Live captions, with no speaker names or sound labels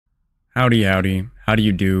Howdy, howdy. How do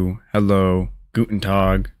you do? Hello, guten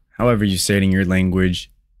tag, however you say it in your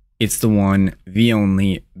language. It's the one, the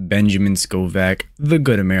only, Benjamin Scovach, the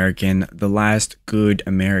good American, the last good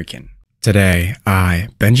American. Today, I,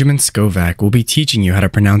 Benjamin Scovach, will be teaching you how to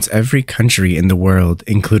pronounce every country in the world,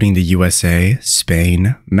 including the USA,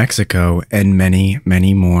 Spain, Mexico, and many,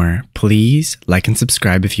 many more. Please like and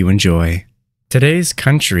subscribe if you enjoy. Today's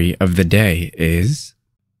country of the day is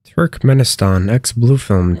Turkmenistan, X Blue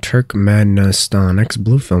Film, Turkmenistan, X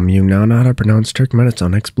Blue Film. You now know how to pronounce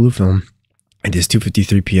Turkmenistan, X Blue Film. It is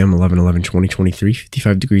 2:53 p.m., 11/11/2023,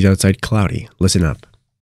 55 degrees outside, cloudy. Listen up.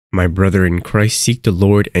 My brother in Christ, seek the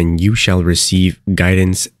Lord, and you shall receive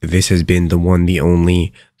guidance. This has been the one, the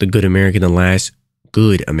only, the good American, the last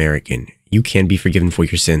good American. You can be forgiven for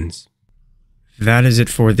your sins. That is it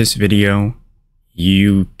for this video.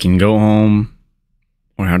 You can go home.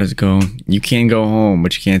 Or how does it go? You can go home,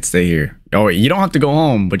 but you can't stay here. Oh, wait, you don't have to go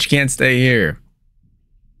home, but you can't stay here.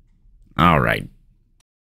 All right.